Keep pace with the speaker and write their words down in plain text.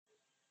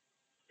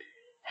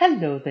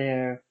Hello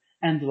there,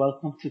 and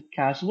welcome to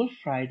Casual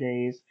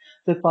Fridays,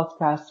 the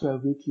podcast where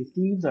weekly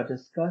themes are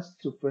discussed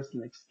through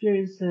personal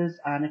experiences,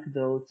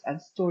 anecdotes,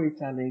 and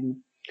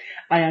storytelling.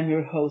 I am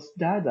your host,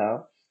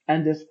 Dada,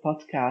 and this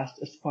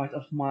podcast is part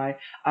of my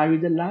I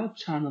Read Aloud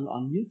channel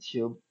on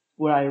YouTube,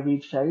 where I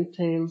read fairy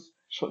tales,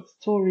 short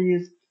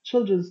stories,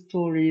 children's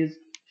stories,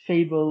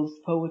 fables,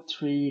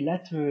 poetry,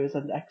 letters,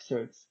 and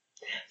excerpts.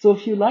 So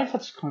if you like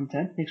such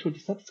content, make sure to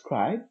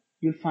subscribe.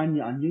 You'll find me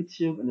on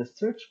YouTube in the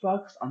search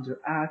box under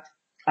at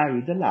I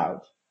Read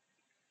Aloud.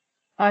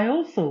 I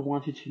also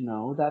want you to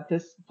know that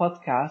this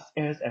podcast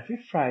airs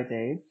every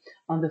Friday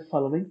on the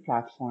following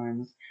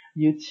platforms: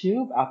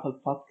 YouTube, Apple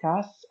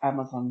Podcasts,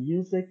 Amazon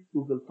Music,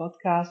 Google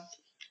Podcasts,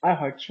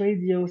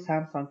 iHeartRadio,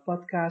 Samsung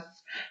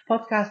Podcasts,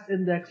 Podcast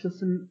Index,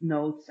 Listen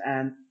Notes,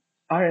 and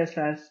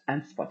RSS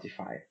and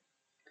Spotify.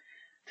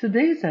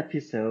 Today's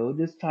episode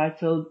is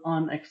titled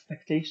On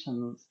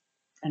Expectations.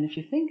 And if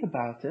you think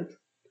about it,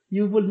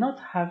 you will not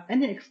have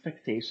any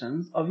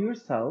expectations of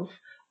yourself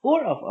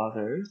or of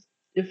others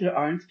if there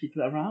aren't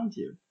people around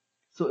you.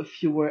 So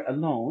if you were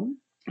alone,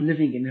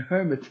 living in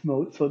hermit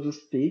mode, so to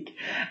speak,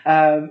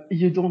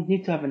 you don't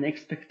need to have any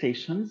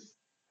expectations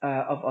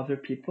of other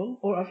people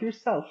or of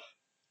yourself.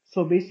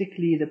 So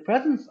basically, the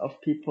presence of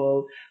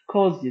people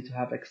causes you to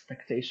have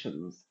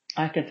expectations.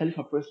 I can tell you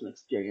from personal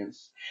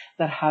experience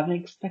that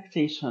having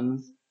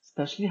expectations,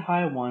 especially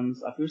high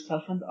ones, of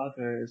yourself and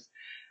others,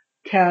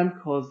 can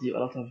cause you a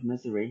lot of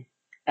misery.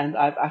 And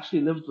I've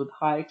actually lived with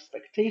high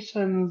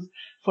expectations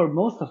for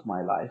most of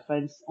my life.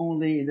 And it's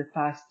only in the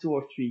past 2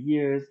 or 3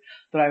 years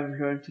that I've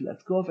learned to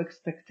let go of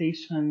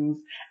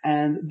expectations.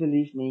 And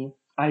believe me,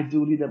 I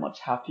do lead a much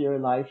happier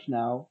life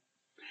now.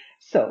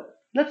 So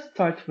let's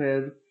start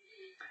with,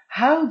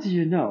 how do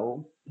you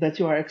know that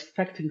you are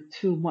expecting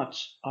too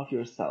much of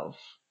yourself?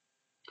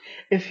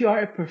 If you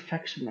are a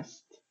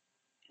perfectionist,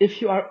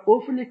 if you are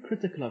overly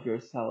critical of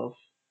yourself,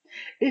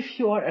 if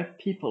you are a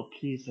people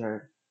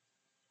pleaser,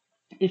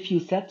 if you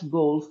set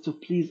goals to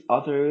please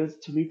others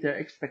to meet their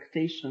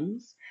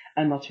expectations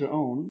and not your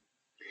own,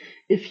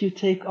 if you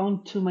take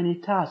on too many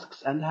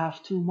tasks and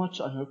have too much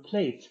on your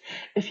plate,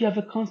 if you have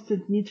a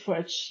constant need for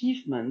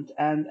achievement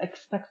and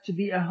expect to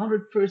be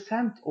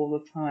 100% all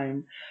the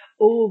time,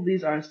 all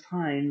these are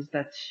signs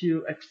that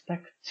you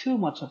expect too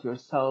much of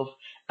yourself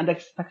and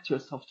expect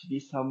yourself to be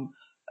some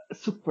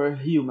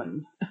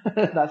superhuman.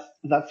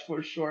 That's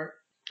for sure.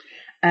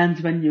 And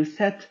when you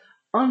set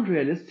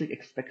unrealistic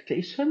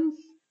expectations,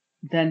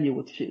 then you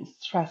would feel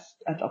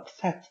stressed and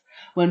upset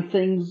when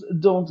things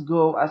don't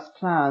go as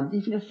planned,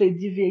 even if they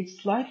deviate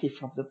slightly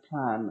from the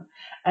plan.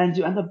 And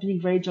you end up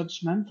being very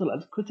judgmental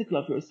and critical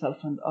of yourself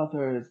and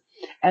others.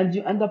 And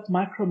you end up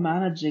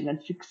micromanaging and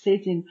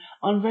fixating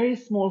on very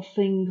small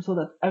things so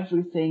that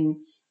everything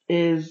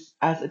is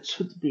as it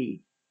should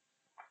be.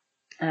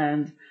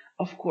 And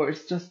of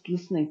course, just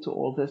listening to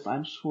all this,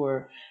 I'm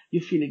sure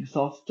you feel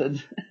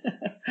exhausted.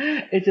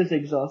 It is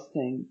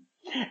exhausting.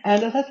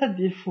 And as I said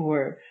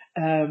before,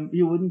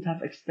 you wouldn't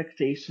have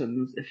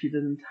expectations if you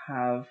didn't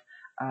have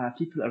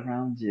people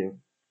around you.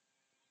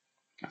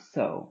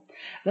 So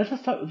let us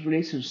start with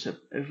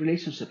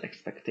relationship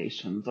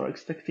expectations or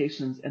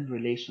expectations in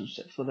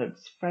relationships, whether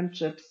it's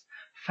friendships,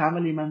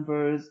 family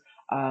members,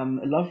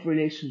 love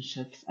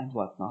relationships, and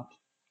whatnot.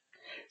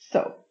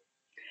 So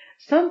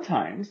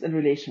sometimes in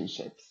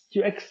relationships,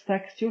 you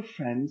expect your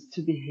friends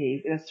to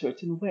behave in a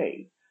certain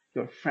way.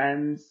 Your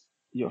friends,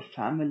 your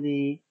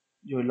family,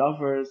 your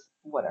lovers,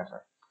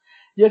 whatever.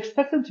 You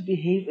expect them to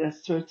behave in a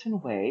certain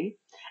way,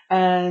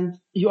 and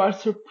you are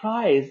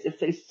surprised if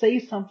they say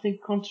something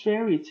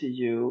contrary to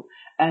you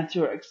and to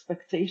your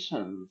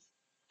expectations.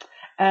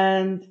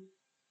 And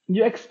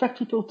you expect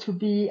people to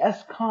be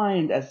as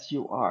kind as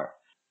you are.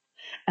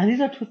 And these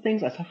are two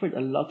things I suffered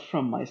a lot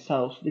from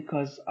myself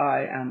because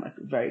I am a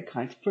very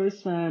kind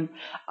person.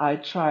 I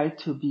try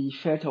to be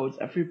fair towards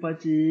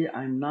everybody.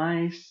 I'm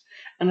nice.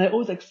 And I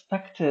always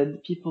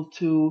expected people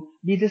to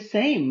be the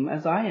same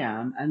as I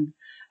am. And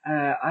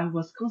I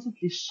was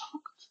constantly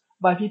shocked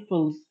by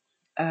people's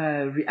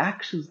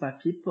reactions, by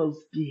people's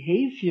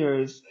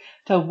behaviors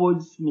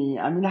towards me.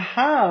 I mean,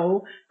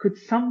 how could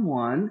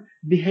someone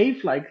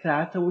behave like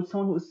that towards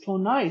someone who is so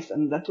nice?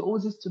 And that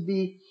always used to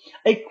be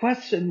a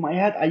question in my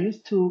head. I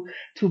used to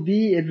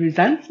be in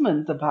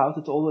resentment about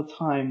it all the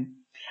time.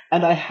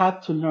 And I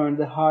had to learn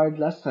the hard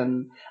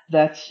lesson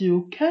that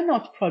you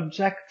cannot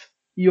project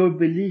your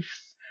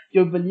beliefs,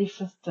 your belief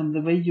system,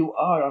 the way you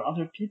are on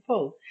other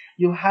people.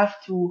 You have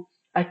to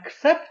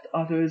accept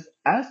others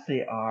as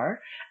they are,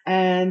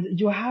 and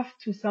you have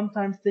to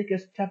sometimes take a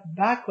step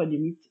back when you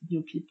meet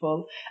new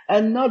people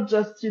and not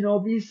just,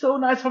 be so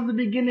nice from the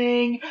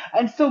beginning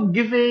and so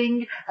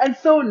giving and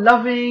so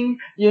loving,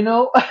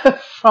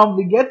 from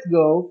the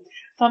get-go.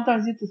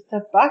 Sometimes you need to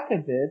step back a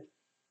bit,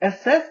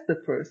 assess the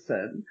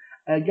person,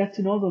 get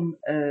to know them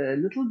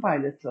little by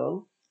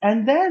little,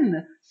 and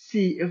then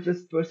see if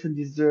this person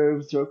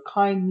deserves your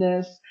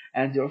kindness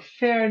and your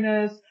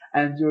fairness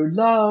and your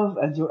love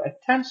and your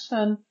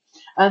attention.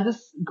 And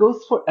this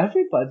goes for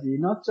everybody,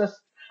 not just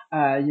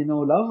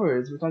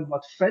lovers. We're talking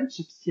about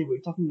friendships here.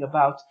 We're talking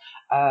about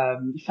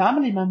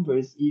family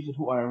members even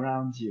who are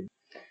around you.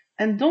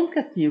 And don't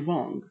get me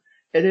wrong,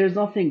 there's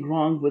nothing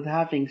wrong with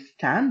having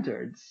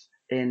standards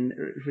in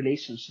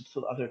relationships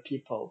with other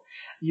people.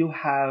 You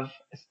have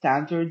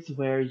standards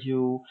where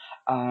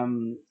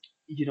um,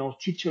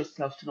 teach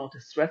yourself to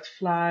notice red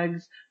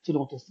flags, to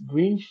notice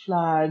green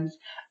flags,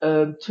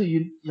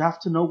 you have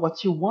to know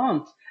what you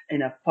want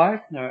in a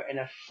partner, in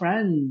a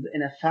friend,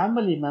 in a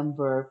family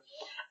member.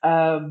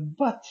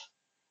 But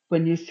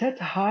when you set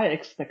high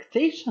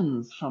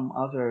expectations from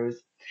others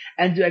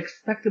and you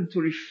expect them to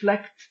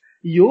reflect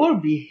your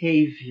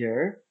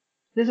behavior,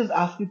 this is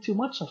asking too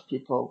much of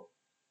people.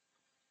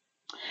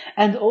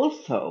 And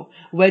also,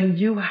 when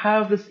you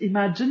have this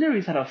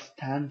imaginary set of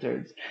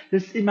standards,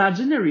 this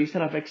imaginary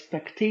set of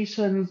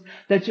expectations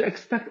that you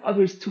expect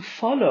others to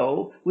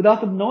follow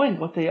without them knowing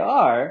what they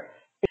are,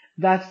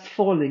 that's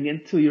falling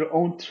into your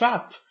own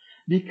trap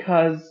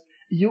because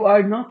you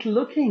are not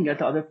looking at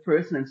the other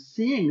person and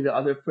seeing the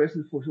other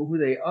person for who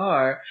they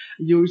are.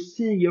 You're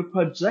seeing your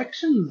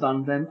projections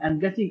on them and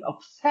getting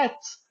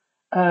upset,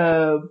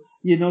 uh,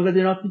 that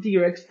they're not meeting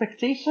your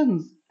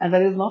expectations. And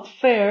that is not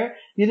fair,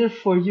 neither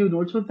for you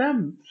nor to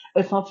them.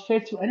 It's not fair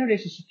to any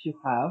relationship you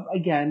have,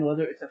 again,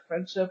 whether it's a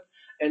friendship,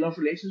 a love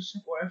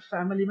relationship, or a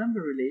family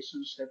member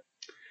relationship.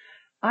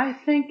 I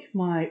think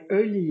my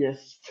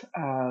earliest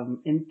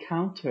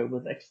encounter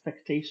with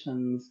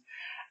expectations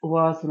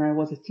was when I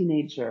was a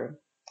teenager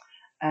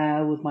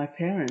with my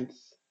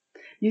parents.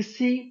 You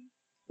see,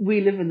 we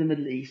live in the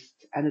Middle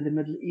East, and in the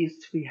Middle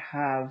East, we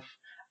have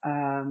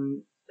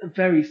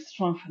very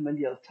strong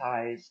familial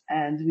ties,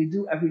 and we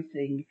do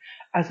everything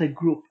as a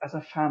group, as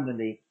a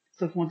family.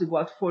 So if you want to go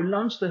out for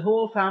lunch, the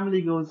whole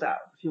family goes out.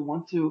 If you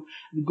want to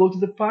go to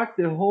the park,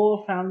 the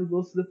whole family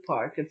goes to the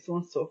park, and so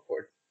on and so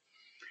forth.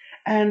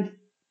 And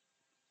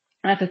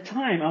at the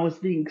time I was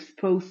being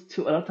exposed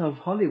to a lot of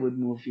Hollywood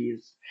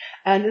movies.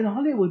 And in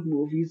Hollywood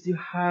movies, you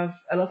have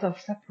a lot of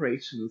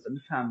separations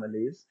in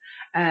families,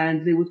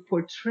 and they would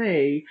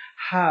portray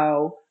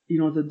how,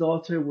 the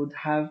daughter would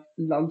have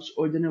lunch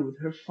or dinner with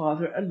her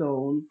father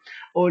alone,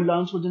 or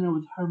lunch or dinner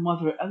with her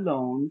mother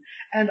alone.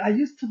 And I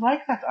used to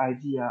like that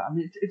idea. I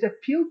mean, it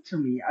appealed to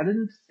me. I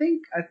didn't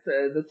think at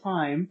the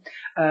time,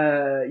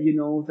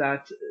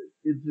 that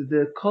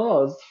the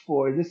cause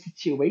for this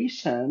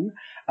situation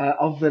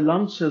of the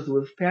lunches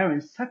with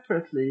parents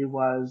separately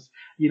was,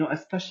 a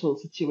special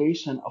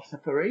situation of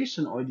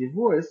separation or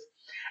divorce.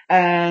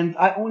 And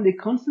I only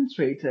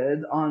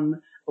concentrated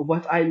on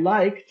what I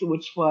liked,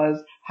 which was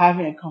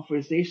having a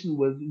conversation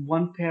with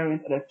one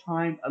parent at a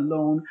time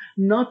alone,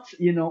 not,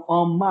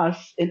 en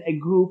masse in a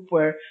group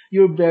where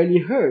you're barely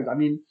heard. I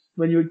mean,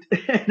 when you're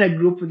in a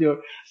group with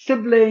your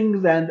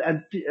siblings and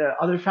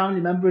other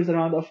family members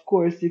around, of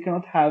course, you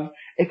cannot have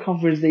a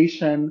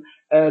conversation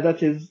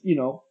that is,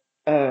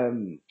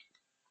 um,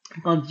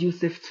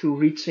 conducive to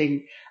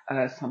reaching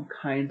some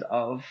kind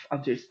of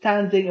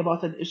understanding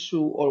about an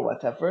issue or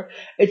whatever.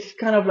 It's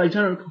kind of like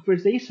general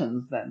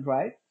conversations then,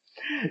 right?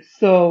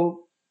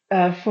 So,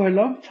 for a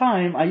long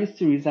time, I used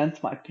to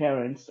resent my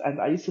parents, and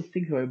I used to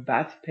think they were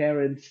bad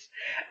parents.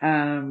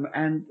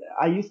 And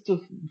I used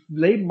to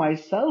blame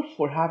myself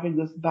for having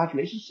this bad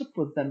relationship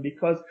with them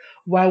because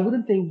why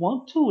wouldn't they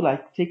want to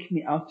like take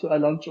me out to a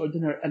lunch or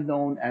dinner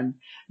alone and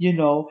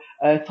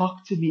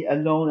talk to me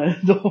alone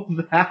and all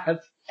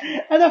that?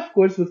 And of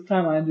course, with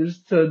time, I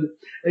understood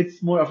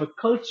it's more of a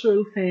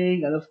cultural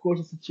thing, and of course,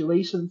 the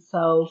situation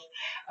itself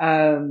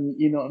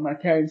in my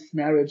parents'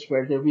 marriage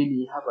where they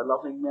really have a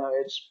loving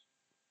marriage.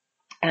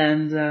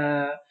 And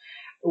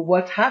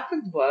what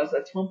happened was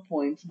at one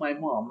point, my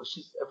mom,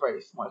 she's a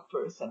very smart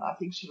person. I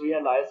think she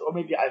realized, or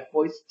maybe I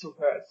voiced to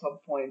her at some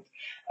point,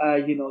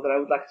 that I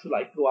would like to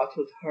like go out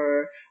with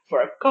her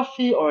for a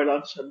coffee or a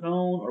lunch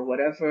alone or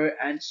whatever.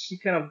 And she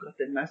kind of got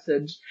the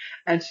message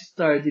and she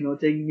started,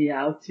 taking me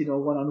out,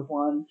 one on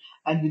one.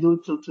 And we do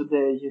it till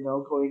today,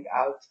 going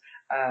out,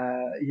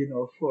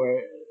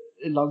 for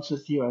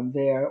lunches here and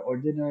there or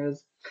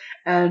dinners.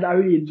 And I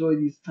really enjoy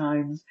these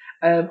times.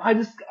 I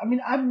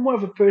mean, I'm more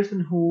of a person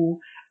who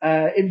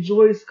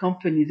enjoys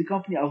company, the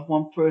company of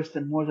one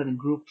person more than in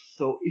groups.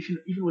 So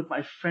even with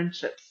my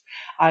friendships,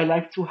 I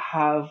like to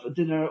have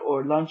dinner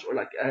or lunch or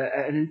like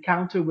an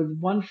encounter with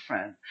one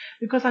friend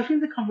because I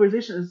think the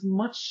conversation is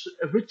much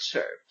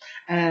richer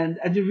and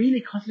you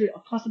really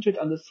concentrate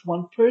on this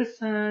one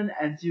person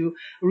and you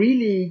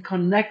really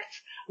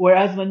connect.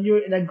 Whereas when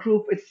you're in a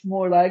group, it's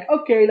more like,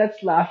 okay,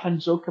 let's laugh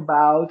and joke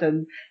about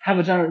and have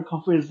a general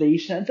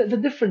conversation. It's a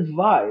different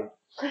vibe.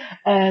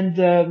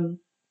 And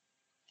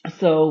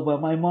so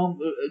my mom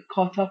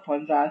caught up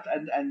on that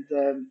and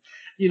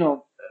you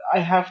know I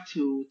have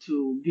to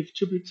give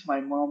tribute to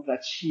my mom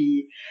that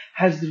she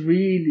has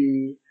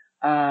really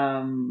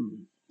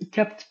um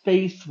kept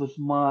pace with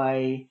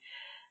my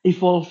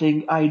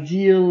evolving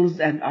ideals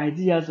and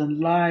ideas in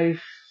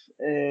life.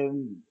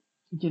 um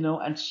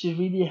and she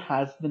really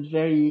has been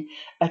very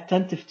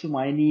attentive to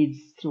my needs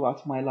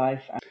throughout my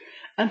life.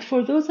 And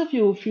for those of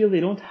you who feel they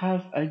don't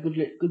have a good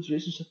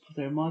relationship with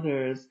their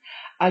mothers,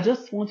 I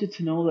just want you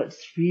to know that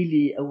it's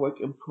really a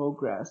work in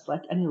progress,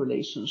 like any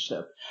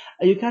relationship.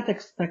 You can't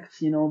expect,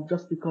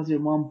 just because your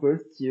mom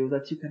birthed you,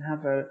 that you can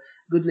have a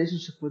good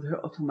relationship with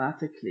her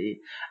automatically.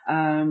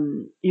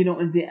 In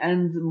the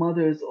end,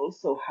 mothers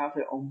also have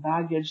their own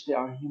baggage. They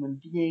are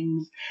human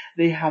beings.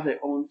 They have their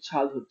own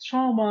childhood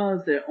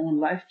traumas, their own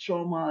life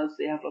traumas.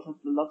 They have a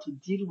lot to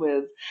deal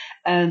with.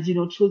 And,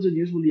 children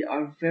usually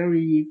are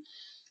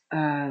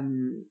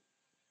um,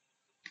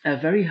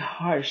 very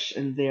harsh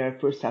in their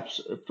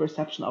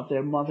perception of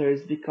their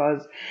mothers,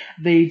 because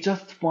they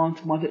just want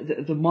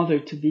the mother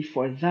to be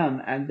for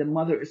them, and the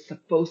mother is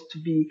supposed to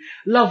be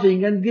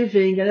loving and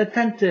giving and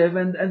attentive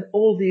and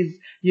all these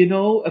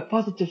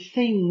positive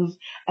things.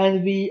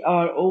 And we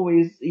are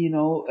always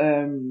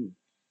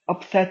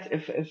upset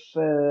if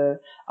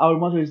our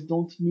mothers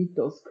don't meet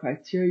those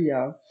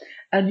criteria.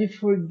 And you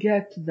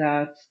forget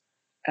that,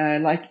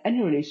 like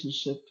any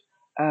relationship,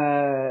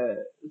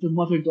 the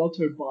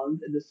mother-daughter bond,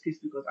 in this case,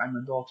 because I'm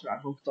a daughter,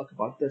 I'm going to talk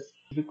about this,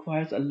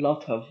 requires a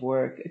lot of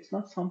work. It's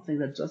not something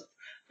that just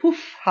poof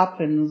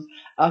happens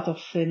out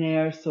of thin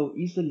air so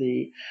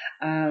easily.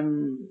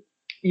 Um,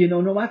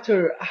 no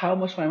matter how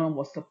much my mom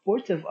was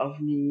supportive of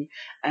me,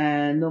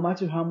 and no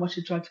matter how much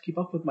she tried to keep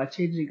up with my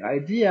changing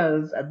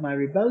ideas and my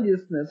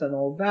rebelliousness and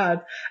all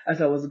that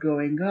as I was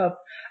growing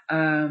up,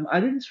 I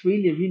didn't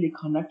really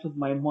connect with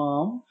my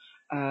mom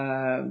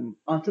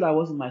until I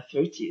was in my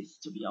 30s,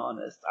 to be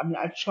honest. I mean,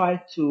 I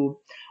tried to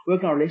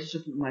work on a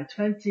relationship in my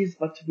 20s,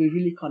 but we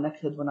really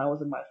connected when I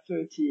was in my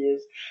 30s.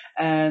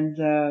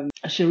 And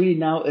she really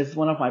now is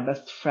one of my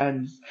best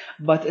friends.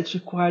 But it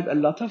required a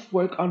lot of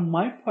work on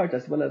my part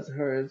as well as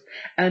hers.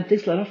 And it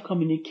takes a lot of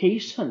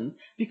communication,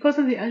 because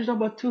in the end, you're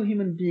about two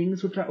human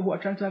beings who are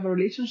trying to have a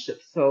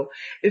relationship. So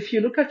if you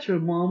look at your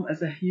mom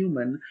as a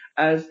human,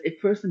 as a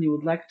person you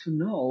would like to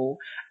know,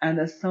 and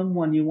as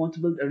someone you want to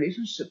build a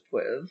relationship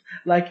with,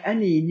 like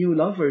any new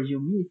lover you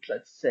meet,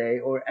 let's say,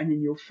 or any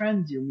new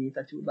friend you meet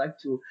that you would like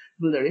to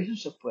build a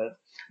relationship with,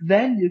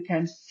 then you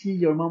can see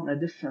your mom in a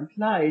different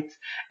light,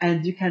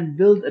 and you can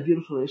build a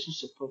beautiful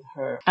relationship with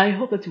her. I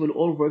hope that you will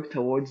all work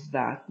towards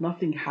that.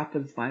 Nothing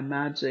happens by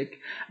magic.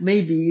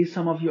 Maybe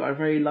some of you are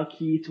very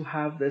lucky to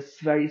have this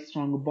very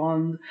strong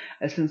bond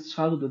since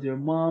childhood with your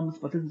moms,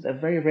 but this is a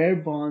very rare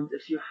bond.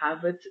 If you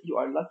have it, you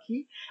are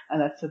lucky, and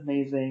that's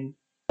amazing.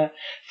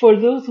 For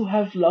those who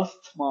have lost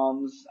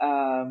moms,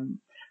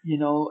 you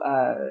know,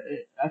 uh,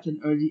 at an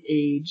early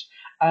age,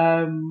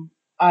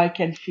 I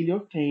can feel your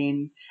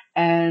pain.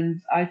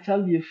 And I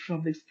tell you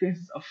from the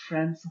experiences of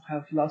friends who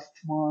have lost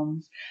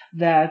moms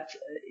that,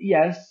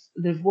 yes,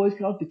 the void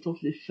cannot be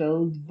totally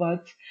filled,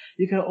 but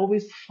you can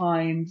always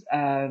find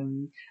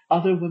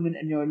other women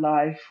in your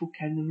life who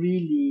can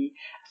really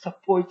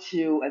support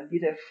you and be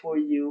there for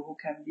you, who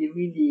can be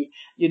really,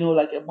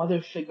 like a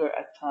mother figure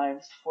at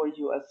times for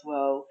you as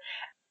well.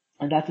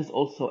 And that is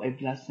also a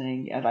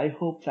blessing. And I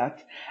hope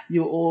that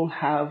you all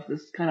have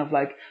this kind of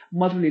like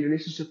motherly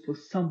relationship with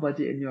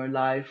somebody in your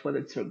life, whether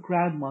it's your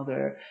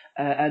grandmother,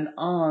 an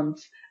aunt,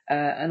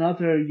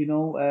 another,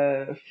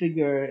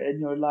 figure in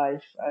your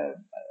life,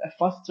 a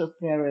foster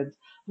parent,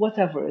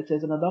 whatever it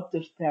is, an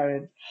adoptive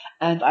parent.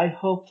 And I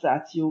hope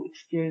that you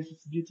experience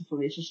this beautiful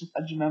relationship.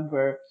 And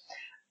remember,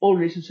 all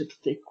relationships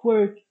take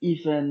work,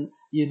 even,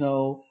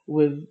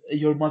 with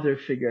your mother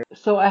figure.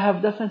 So I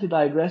have definitely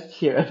digressed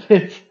here a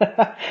bit.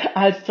 I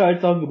had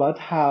started talking about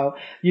how,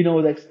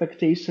 the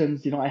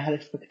expectations, I had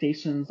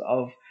expectations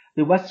of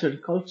the Western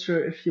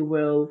culture, if you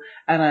will,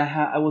 and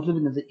I was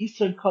living in the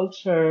Eastern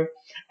culture,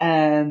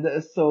 and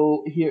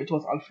so here it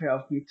was unfair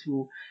of me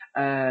to,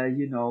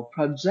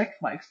 project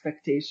my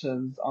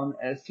expectations on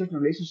a certain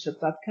relationship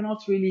that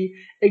cannot really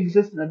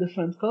exist in a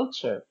different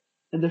culture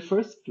in the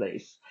first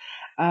place.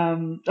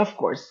 Of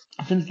course,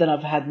 since then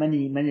I've had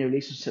many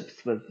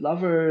relationships with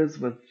lovers,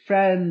 with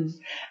friends,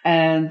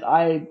 and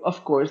I,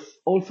 of course,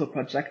 also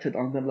projected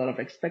on them a lot of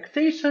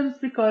expectations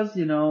because,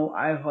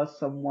 I was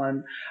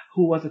someone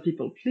who was a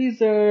people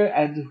pleaser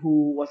and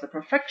who was a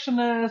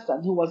perfectionist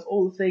and who was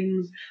all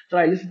things that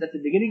I listed at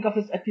the beginning of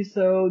this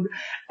episode.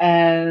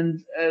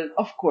 And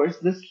of course,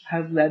 this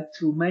has led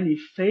to many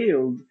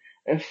failed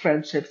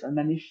friendships and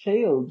many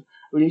failed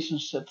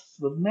relationships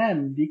with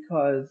men,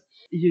 because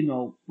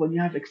when you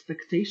have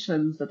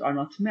expectations that are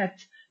not met,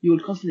 you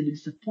will constantly be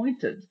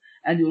disappointed,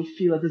 and you will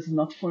feel that this is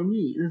not for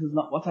me, this is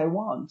not what I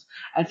want.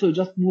 And so you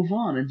just move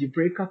on, and you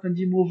break up and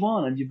you move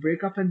on, and you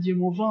break up and you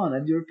move on,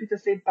 and you repeat the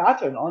same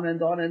pattern on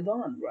and on and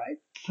on, right?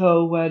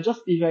 So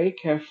just be very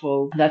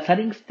careful that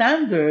setting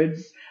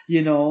standards,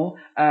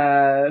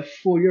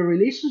 for your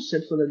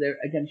relationships, whether they're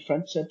again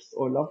friendships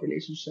or love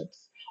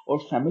relationships or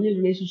family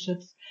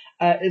relationships,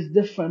 is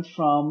different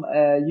from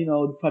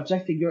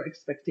projecting your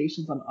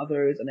expectations on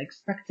others and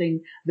expecting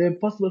the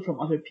impossible from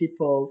other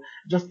people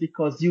just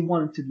because you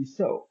want it to be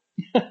so.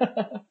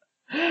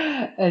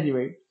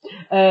 Anyway,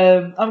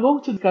 I'm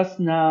going to discuss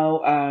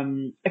now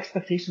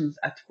expectations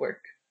at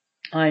work.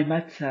 I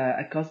met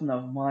a cousin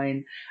of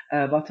mine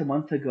about a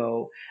month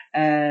ago,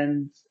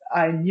 and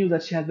I knew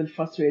that she had been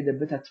frustrated a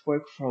bit at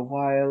work for a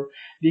while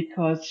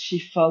because she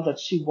felt that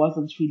she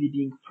wasn't really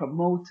being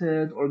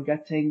promoted or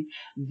getting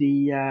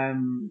the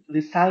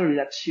salary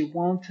that she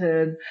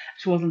wanted.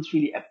 She wasn't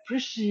really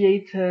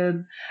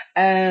appreciated.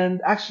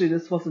 And actually,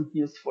 this wasn't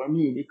news for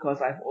me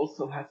because I've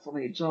also had so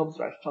many jobs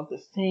where I felt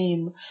the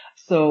same.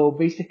 So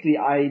basically,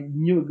 I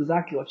knew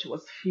exactly what she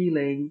was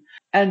feeling.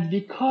 And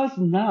because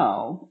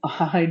now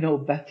I know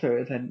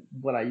better than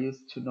what I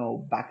used to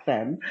know back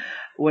then,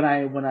 when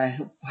I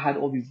had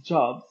all these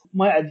jobs,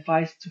 my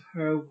advice to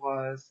her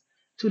was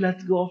to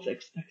let go of the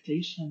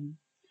expectation.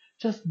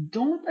 Just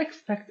don't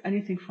expect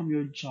anything from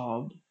your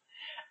job.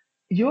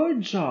 Your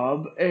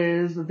job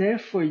is there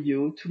for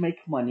you to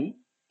make money,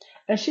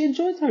 and she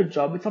enjoys her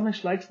job. It's something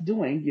she likes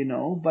doing,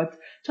 but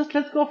just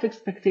let go of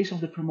expectation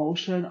of the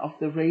promotion, of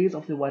the raise,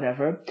 of the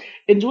whatever.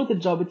 Enjoy the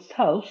job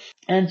itself.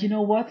 And you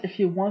know what? If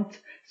you want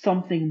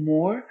something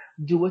more,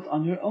 do it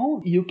on your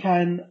own. You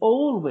can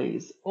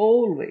always,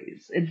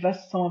 always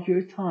invest some of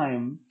your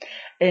time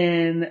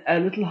in a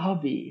little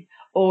hobby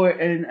or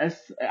in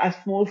a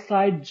small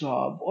side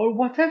job or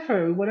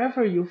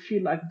whatever you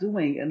feel like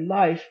doing in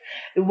life.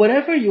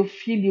 Whatever you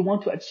feel you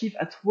want to achieve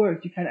at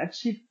work, you can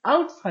achieve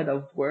outside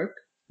of work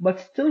but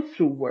still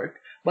through work,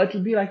 but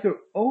it'll be like your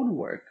own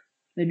work.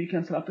 Maybe you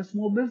can set up a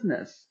small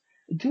business.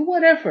 Do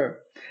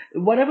whatever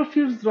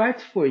feels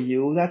right for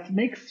you that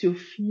makes you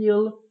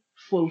feel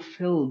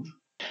fulfilled.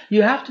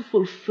 You have to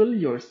fulfill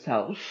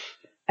yourself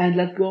and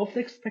let go of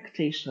the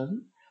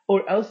expectation,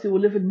 or else you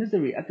will live in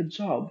misery at the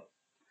job.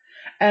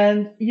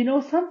 And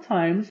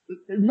sometimes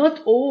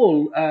not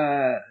all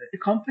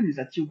companies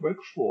that you work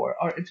for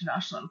are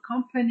international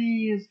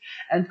companies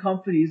and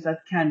companies that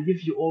can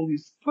give you all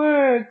these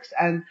perks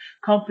and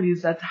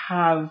companies that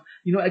have,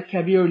 a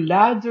career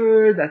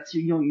ladder that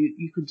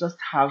you could just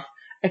have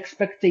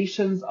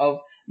expectations of,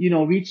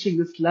 reaching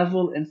this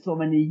level in so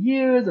many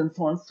years and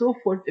so on and so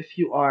forth if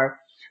you are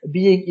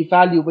being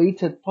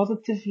evaluated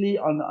positively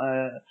on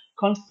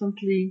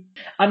constantly.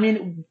 I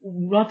mean,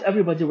 not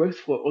everybody works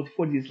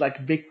for these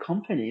like big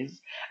companies.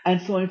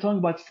 And so when you're talking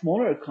about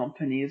smaller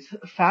companies,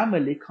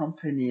 family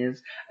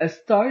companies,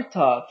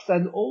 startups,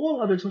 and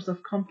all other sorts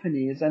of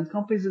companies, and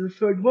companies in the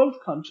third world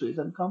countries,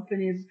 and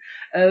companies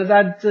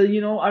that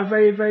are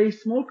very very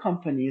small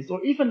companies,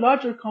 or even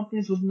larger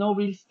companies with no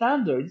real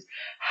standards,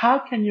 how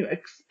can you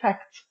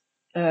expect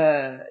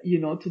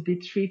to be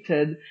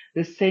treated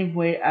the same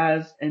way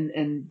as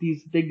in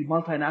these big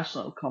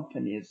multinational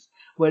companies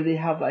where they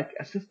have like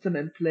a system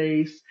in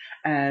place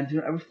and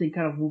everything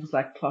kind of moves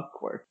like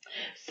clockwork.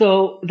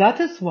 So that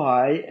is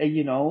why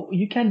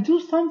you can do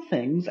some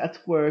things at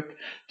work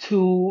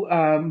to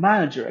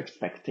manage your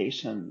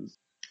expectations.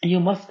 You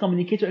must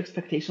communicate your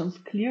expectations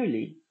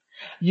clearly.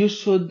 You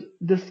should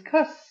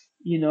discuss,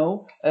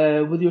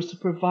 with your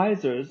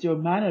supervisors, your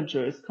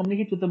managers,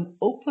 communicate with them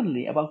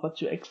openly about what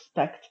you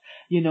expect,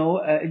 in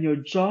your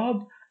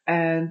job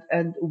and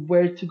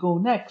where to go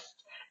next,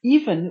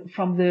 even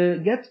from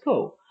the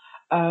get-go.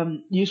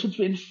 You should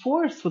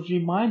reinforce with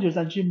reminders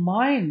and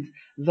remind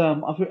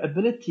them of your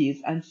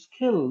abilities and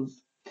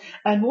skills.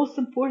 And most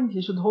importantly,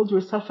 you should hold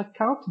yourself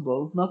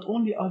accountable, not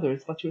only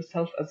others, but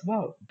yourself as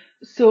well.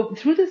 So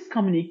through this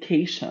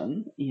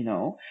communication,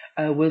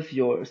 with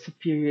your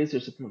superiors,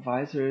 your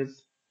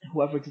supervisors,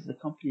 whoever it is the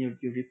company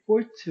you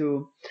report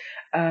to,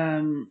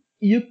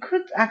 you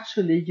could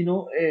actually,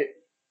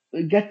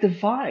 get the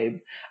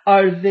vibe.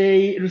 Are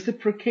they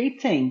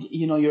reciprocating,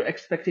 your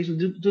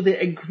expectations? Do they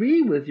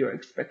agree with your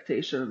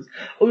expectations?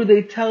 Or do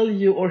they tell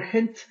you or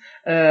hint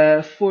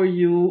for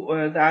you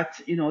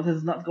that, this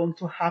is not going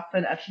to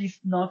happen, at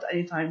least not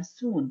anytime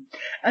soon?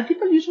 And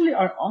people usually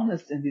are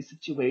honest in these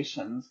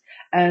situations.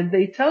 And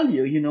they tell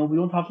you, we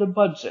don't have the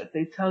budget.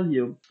 They tell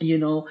you,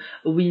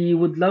 we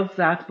would love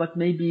that, but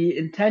maybe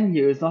in 10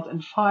 years, not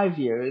in 5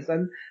 years,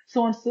 and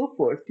so on and so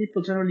forth.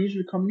 People generally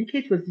usually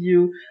communicate with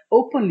you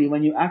openly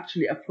when you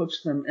actually approach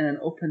them in an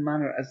open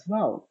manner as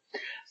well.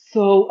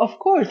 So of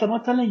course, I'm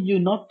not telling you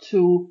not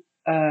to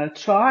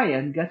try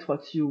and get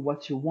what you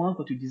want,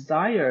 what you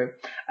desire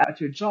at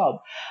your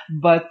job,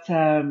 but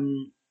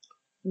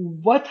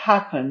what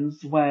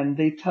happens when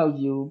they tell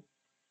you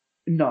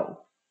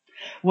no?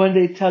 When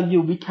they tell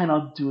you we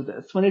cannot do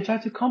this, when they try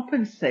to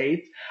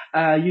compensate,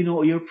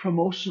 your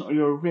promotion or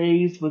your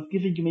raise with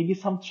giving you maybe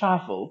some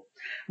travel,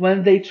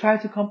 when they try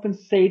to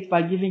compensate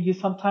by giving you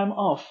some time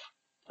off,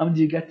 do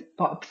you get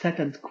upset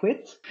and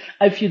quit?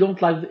 If you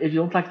don't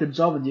like the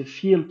job and you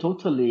feel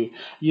totally,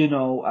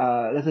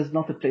 that is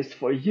not the place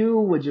for you,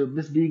 when you're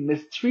being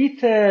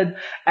mistreated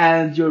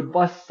and your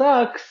boss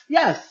sucks,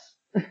 yes,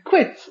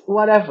 quit,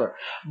 whatever.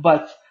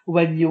 But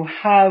when you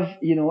have,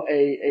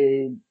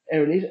 a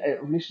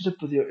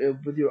relationship with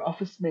your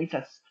office mate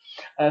that's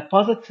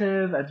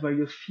positive and where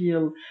you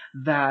feel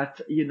that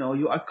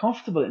you are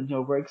comfortable in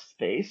your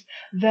workspace,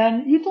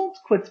 then you don't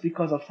quit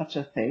because of such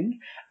a thing.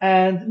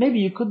 And maybe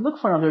you could look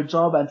for another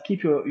job and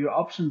keep your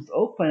options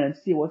open and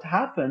see what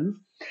happens.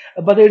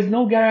 But there's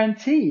no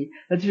guarantee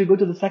that if you go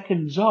to the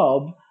second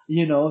job,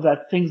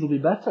 that things will be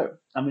better.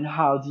 I mean,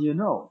 how do you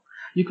know?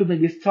 You could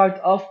maybe start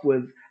off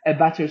with a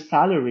better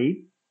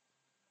salary,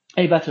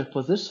 a better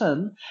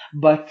position,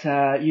 but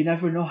you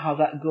never know how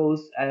that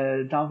goes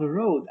down the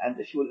road and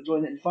if you will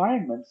enjoy the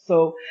environment.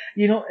 So,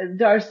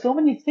 there are so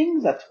many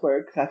things at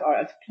work that are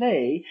at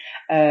play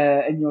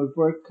in your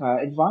work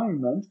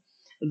environment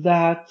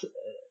that,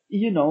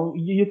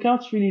 you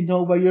can't really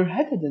know where you're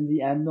headed in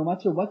the end, no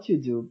matter what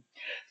you do.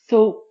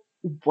 So,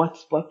 what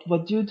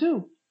do you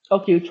do?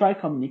 Okay, you try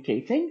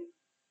communicating,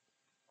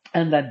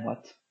 and then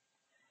what?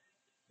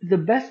 The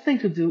best thing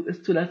to do is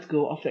to let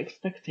go of the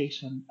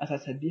expectation, as I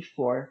said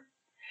before.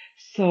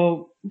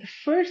 So the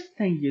first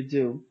thing you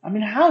do, I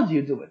mean, how do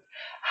you do it?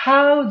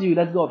 How do you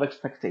let go of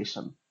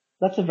expectation?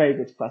 That's a very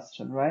good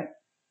question, right?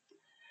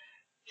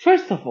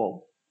 First of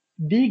all,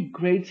 be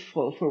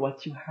grateful for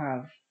what you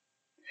have.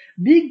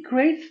 Be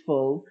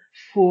grateful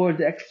for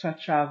the extra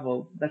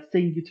travel that's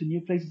taking you to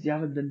new places you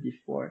haven't been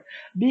before.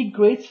 Be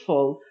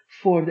grateful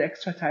for the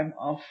extra time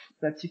off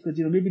that you could,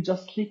 maybe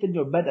just sleep in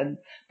your bed and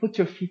put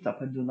your feet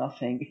up and do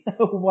nothing.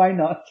 Why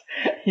not?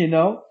 You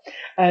know,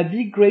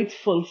 be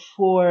grateful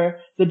for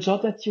the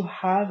job that you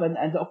have and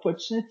the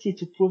opportunity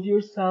to prove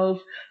yourself,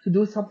 to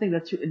do something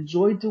that you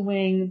enjoy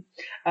doing,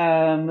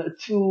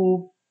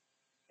 to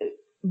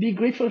be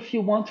grateful if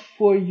you want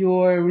for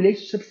your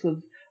relationships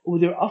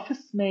with your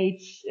office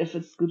mates, if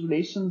it's good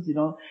relations.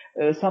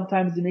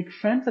 Sometimes you make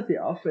friends at the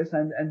office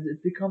and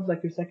it becomes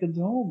like your second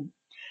home.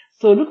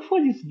 So look for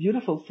these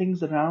beautiful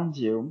things around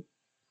you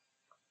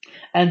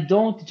and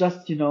don't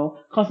just,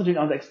 concentrate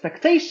on the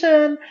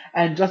expectation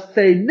and just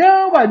say,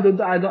 no,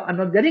 I'm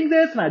not getting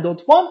this and I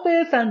don't want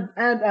this and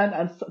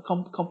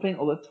complain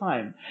all the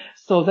time.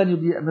 So then you'll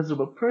be a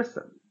miserable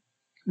person.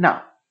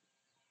 Now,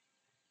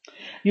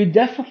 you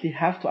definitely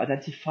have to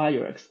identify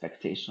your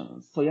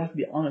expectations. So you have to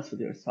be honest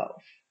with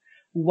yourself.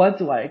 What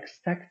do I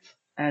expect?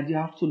 And you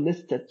have to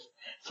list it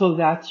so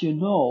that you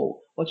know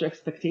what your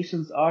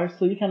expectations are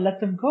so you can let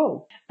them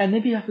go. And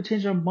maybe you have to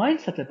change your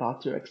mindset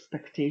about your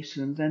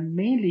expectations. And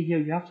mainly here,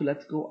 you have to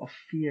let go of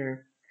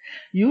fear.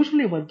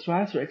 Usually what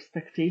drives your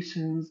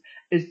expectations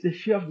is the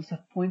fear of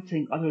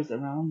disappointing others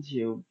around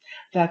you.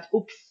 That,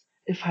 oops,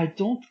 if I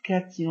don't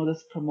get,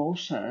 this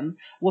promotion,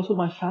 what will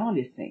my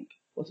family think?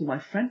 What will my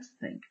friends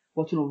think?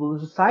 What will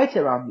the society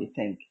around me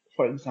think,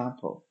 for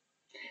example?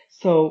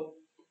 So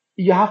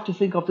you have to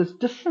think of this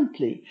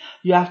differently.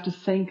 You have to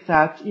think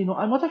that,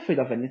 I'm not afraid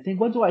of anything.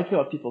 What do I care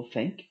what people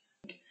think?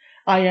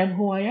 I am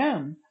who I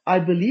am. I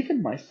believe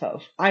in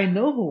myself. I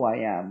know who I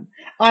am.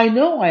 I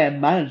know I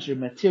am manager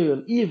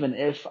material even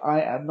if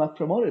I am not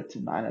promoted to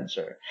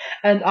manager.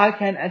 And I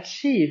can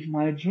achieve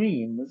my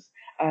dreams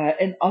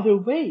in other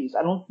ways.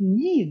 I don't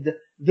need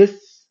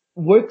this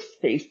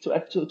workspace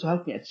to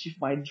help me achieve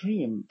my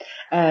dream.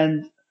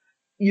 And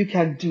you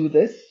can do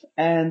this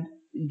and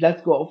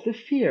let go of the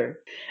fear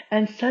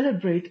and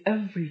celebrate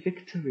every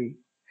victory.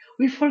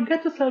 We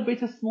forget to celebrate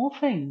the small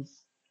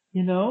things.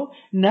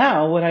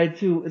 Now what I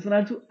do is when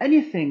I do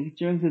anything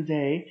during the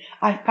day,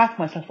 I pat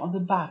myself on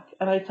the back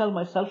and I tell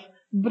myself,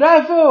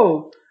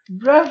 bravo,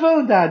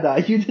 bravo,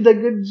 Dada, you did a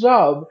good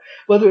job.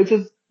 Whether it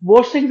is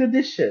washing the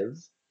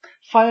dishes,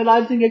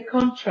 finalizing a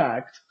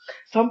contract,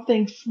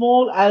 something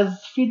small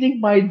as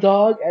feeding my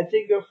dog and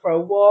taking her for a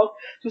walk,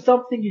 to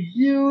something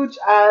huge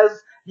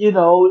as,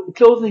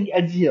 closing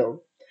a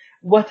deal.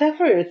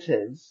 Whatever it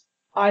is,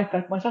 I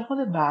pat myself on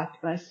the back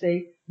and I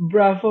say,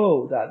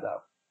 bravo, Dada,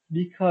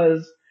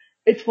 because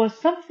it was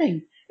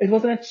something. It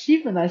was an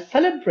achievement. I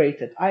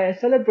celebrate it. I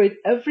celebrate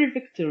every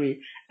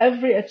victory,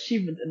 every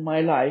achievement in my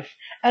life.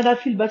 And I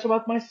feel better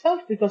about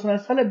myself because when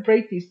I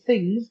celebrate these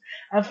things,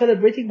 I'm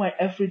celebrating my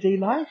everyday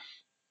life.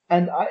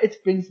 And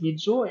it brings me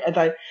joy. And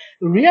I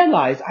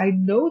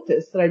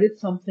notice that I did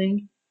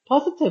something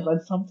positive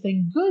and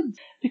something good.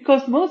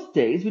 Because most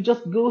days we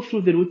just go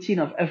through the routine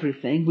of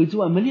everything. We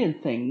do a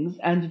million things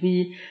and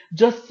we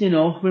just,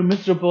 we're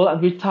miserable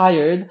and we're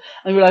tired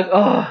and we're like,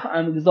 oh,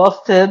 I'm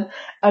exhausted.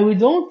 And we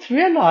don't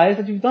realize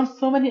that we've done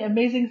so many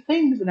amazing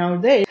things in our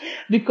day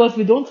because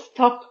we don't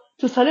stop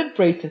to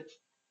celebrate it.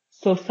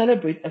 So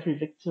celebrate every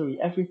victory,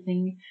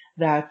 everything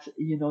that,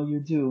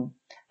 you do,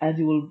 and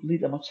you will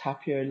lead a much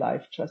happier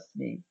life, trust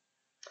me.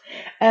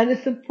 And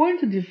it's important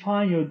to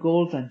define your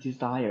goals and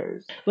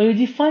desires. When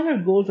you define your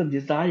goals and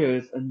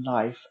desires in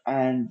life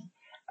and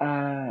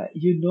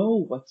you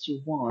know what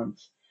you want,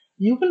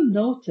 you will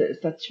notice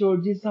that your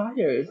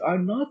desires are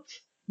not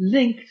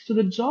linked to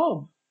the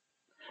job.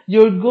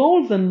 Your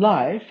goals in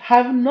life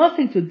have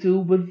nothing to do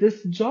with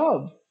this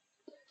job.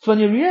 So when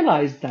you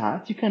realize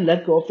that, you can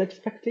let go of the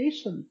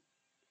expectation.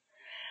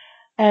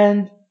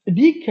 And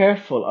be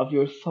careful of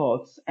your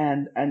thoughts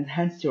and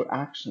hence your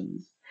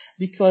actions.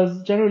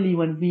 Because generally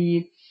when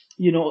we,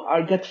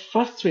 are get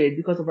frustrated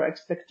because of our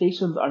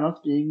expectations are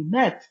not being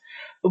met,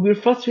 we're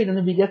frustrated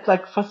and we get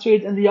like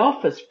frustrated in the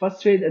office,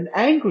 frustrated and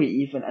angry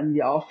even in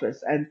the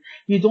office. And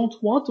you don't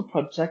want to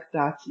project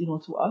that,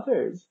 to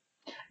others.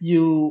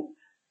 You,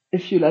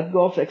 if you let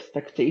go of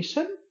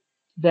expectation,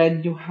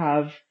 then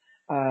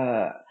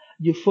uh,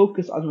 you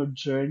focus on your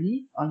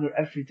journey, on your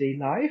everyday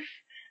life,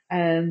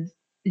 and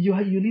you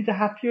lead a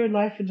happier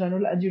life in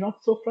general, and you're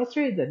not so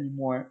frustrated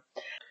anymore.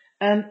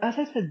 And as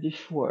I said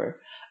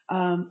before,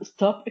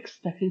 stop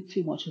expecting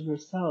too much of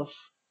yourself.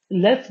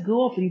 Let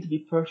go of the need to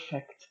be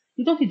perfect.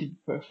 You don't need to be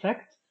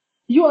perfect.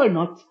 You are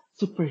not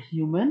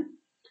superhuman.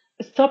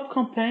 Stop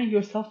comparing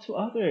yourself to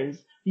others.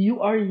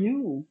 You are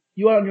you.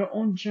 You are on your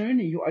own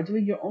journey. You are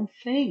doing your own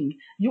thing.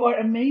 You are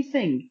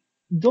amazing.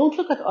 Don't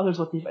look at others,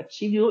 what they've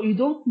achieved. You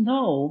don't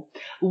know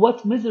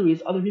what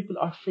miseries other people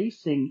are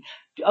facing.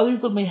 Other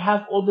people may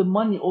have all the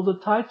money, all the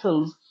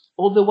titles,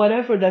 all the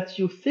whatever that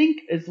you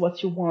think is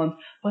what you want,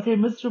 but they're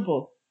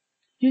miserable.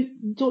 You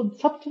don't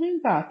stop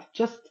doing that.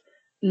 Just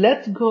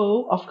let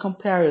go of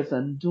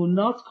comparison. Do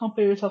not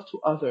compare yourself to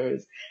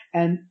others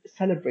and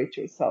celebrate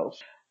yourself.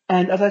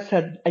 And as I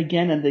said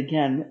again and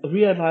again,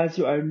 realize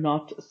you are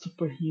not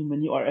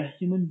superhuman. You are a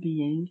human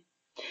being.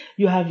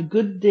 You have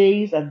good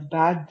days and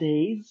bad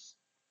days,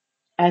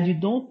 and you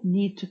don't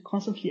need to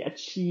constantly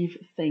achieve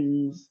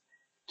things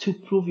to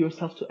prove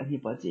yourself to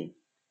anybody.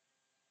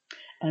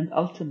 And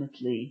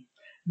ultimately,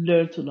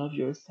 learn to love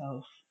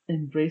yourself.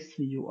 Embrace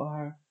who you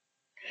are.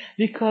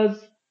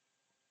 Because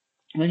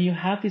when you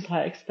have these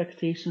high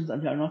expectations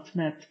and they are not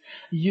met,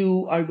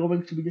 you are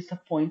going to be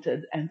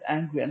disappointed and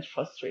angry and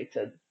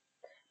frustrated.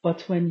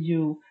 But when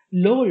you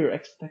lower your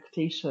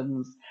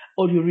expectations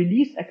or you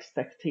release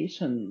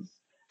expectations,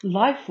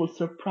 life will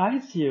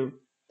surprise you.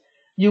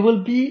 You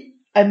will be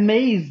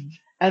amazed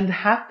and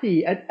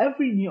happy at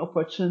every new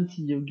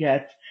opportunity you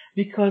get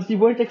because you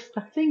weren't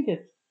expecting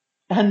it.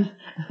 And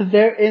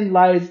therein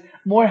lies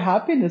more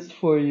happiness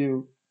for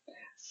you.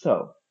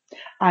 So,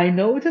 I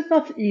know it is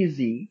not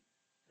easy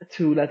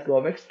to let go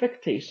of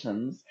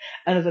expectations.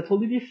 And as I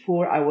told you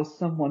before, I was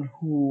someone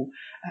who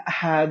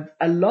had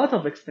a lot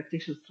of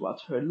expectations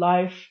throughout her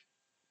life,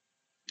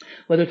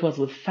 whether it was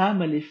with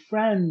family,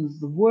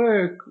 friends,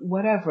 work,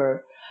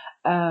 whatever.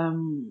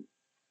 Um,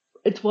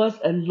 it was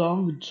a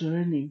long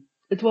journey.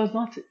 It was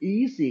not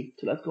easy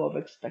to let go of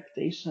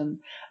expectation,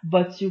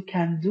 but you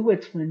can do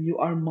it when you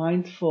are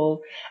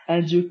mindful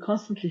and you're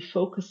constantly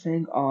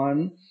focusing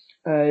on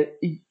uh,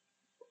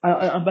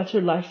 a better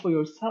life for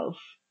yourself.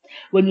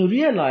 When you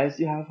realize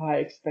you have high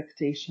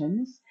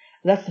expectations,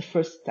 that's the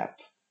first step.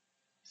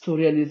 So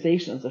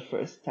realization is the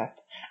first step.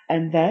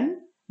 And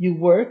then you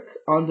work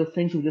on the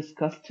things we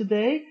discussed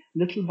today,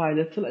 little by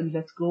little, and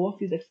let go of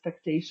these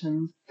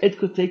expectations. It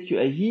could take you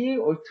a year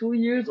or 2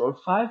 years or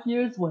 5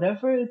 years,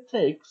 whatever it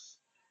takes.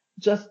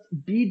 Just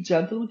be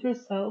gentle with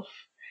yourself,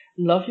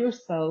 love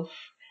yourself,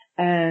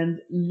 and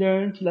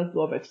learn to let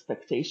go of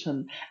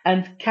expectation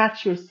and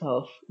catch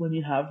yourself when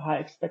you have high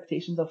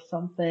expectations of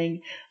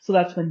something so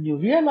that when you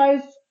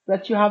realize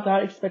that you have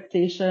that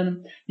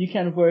expectation, you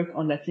can work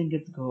on letting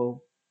it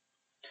go.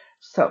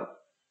 So,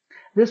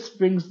 this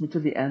brings me to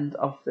the end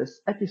of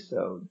this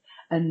episode,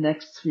 and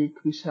next week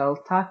we shall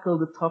tackle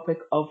the topic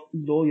of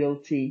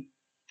loyalty.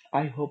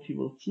 I hope you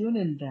will tune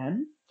in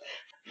then.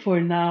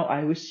 For now,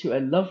 I wish you a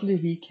lovely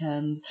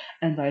weekend,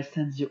 and I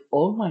send you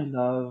all my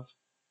love.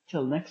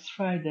 Till next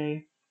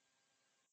Friday.